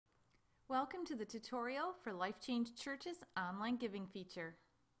Welcome to the tutorial for Life Change Church's online giving feature.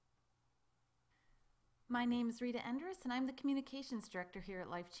 My name is Rita Endress and I'm the Communications Director here at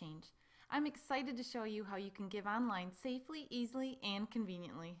Life Change. I'm excited to show you how you can give online safely, easily, and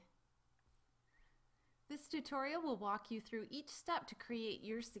conveniently. This tutorial will walk you through each step to create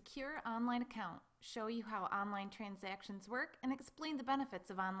your secure online account, show you how online transactions work, and explain the benefits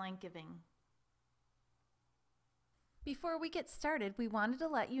of online giving. Before we get started, we wanted to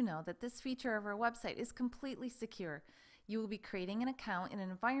let you know that this feature of our website is completely secure. You will be creating an account in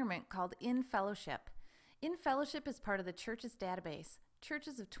an environment called In Fellowship. In Fellowship is part of the church's database.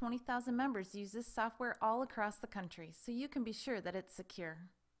 Churches of 20,000 members use this software all across the country, so you can be sure that it's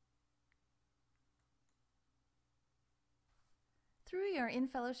secure. Through your In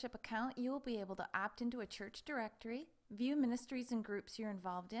Fellowship account, you will be able to opt into a church directory, view ministries and groups you're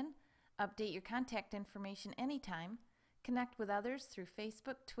involved in, update your contact information anytime, connect with others through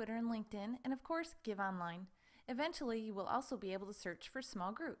Facebook, Twitter, and LinkedIn, and of course, give online. Eventually, you will also be able to search for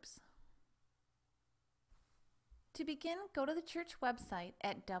small groups. To begin, go to the church website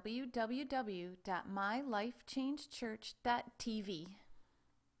at www.mylifechangechurch.tv.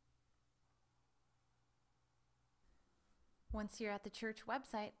 Once you're at the church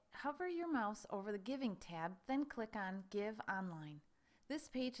website, hover your mouse over the Giving tab, then click on Give Online. This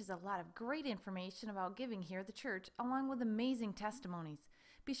page has a lot of great information about giving here at the church, along with amazing testimonies.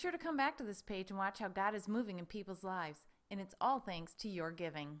 Be sure to come back to this page and watch how God is moving in people's lives, and it's all thanks to your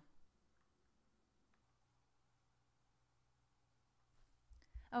giving.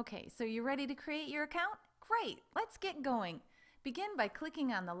 Okay, so you ready to create your account? Great, let's get going. Begin by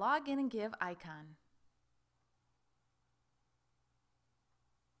clicking on the Login and Give icon.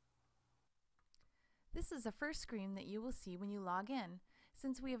 This is the first screen that you will see when you log in.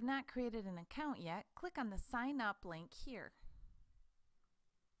 Since we have not created an account yet, click on the Sign Up link here.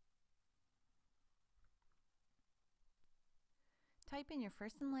 Type in your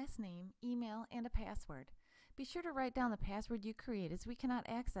first and last name, email, and a password. Be sure to write down the password you create, as we cannot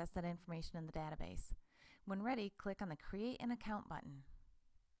access that information in the database. When ready, click on the Create an Account button.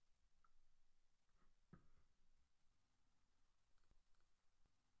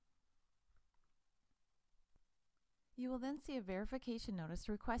 You will then see a verification notice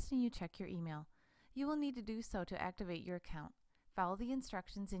requesting you check your email. You will need to do so to activate your account. Follow the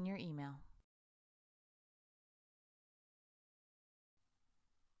instructions in your email.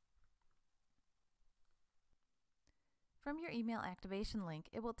 From your email activation link,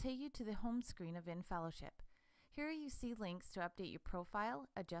 it will take you to the home screen of In Fellowship. Here you see links to update your profile,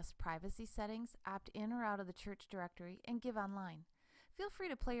 adjust privacy settings, opt in or out of the church directory, and give online. Feel free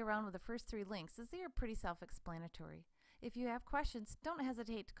to play around with the first three links, as they are pretty self-explanatory. If you have questions, don't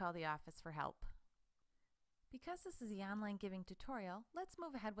hesitate to call the office for help. Because this is the online giving tutorial, let's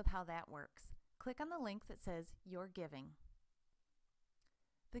move ahead with how that works. Click on the link that says Your Giving.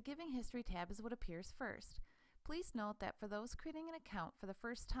 The Giving History tab is what appears first. Please note that for those creating an account for the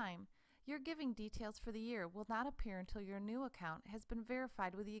first time, your giving details for the year will not appear until your new account has been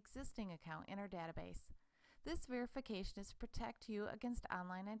verified with the existing account in our database. This verification is to protect you against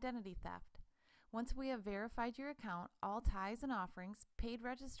online identity theft. Once we have verified your account, all tithes and offerings, paid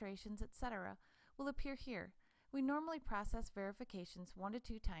registrations, etc. will appear here. We normally process verifications 1 to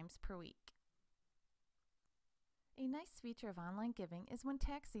 2 times per week. A nice feature of online giving is when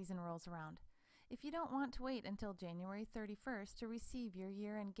tax season rolls around. If you don't want to wait until January 31st to receive your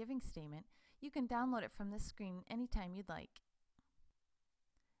year-end giving statement, you can download it from this screen anytime you'd like.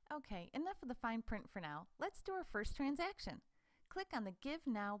 Okay, enough of the fine print for now. Let's do our first transaction. Click on the Give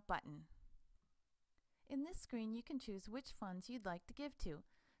Now button. In this screen, you can choose which funds you'd like to give to.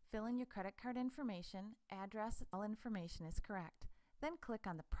 Fill in your credit card information, address, all information is correct. Then click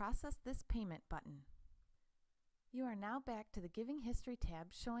on the Process This Payment button. You are now back to the Giving History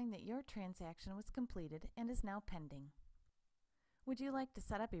tab, showing that your transaction was completed and is now pending. Would you like to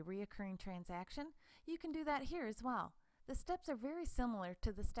set up a reoccurring transaction? You can do that here as well. The steps are very similar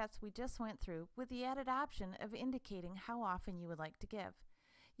to the steps we just went through, with the added option of indicating how often you would like to give.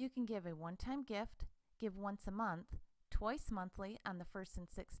 You can give a one-time gift, give once a month, twice monthly on the 1st and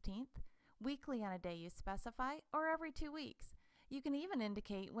 16th, weekly on a day you specify, or every 2 weeks. You can even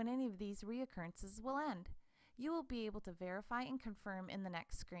indicate when any of these reoccurrences will end. You will be able to verify and confirm in the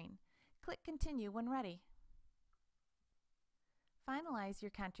next screen. Click Continue when ready. Finalize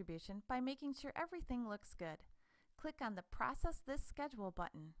your contribution by making sure everything looks good. Click on the Process This Schedule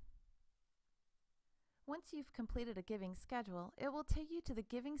button. Once you've completed a giving schedule, it will take you to the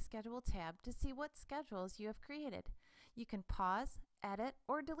Giving Schedule tab to see what schedules you have created. You can pause, edit,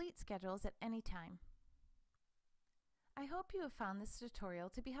 or delete schedules at any time. I hope you have found this tutorial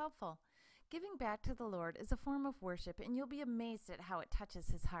to be helpful. Giving back to the Lord is a form of worship, and you'll be amazed at how it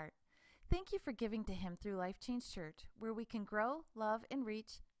touches His heart. Thank you for giving to Him through Life Change Church, where we can grow, love, and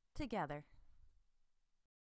reach together.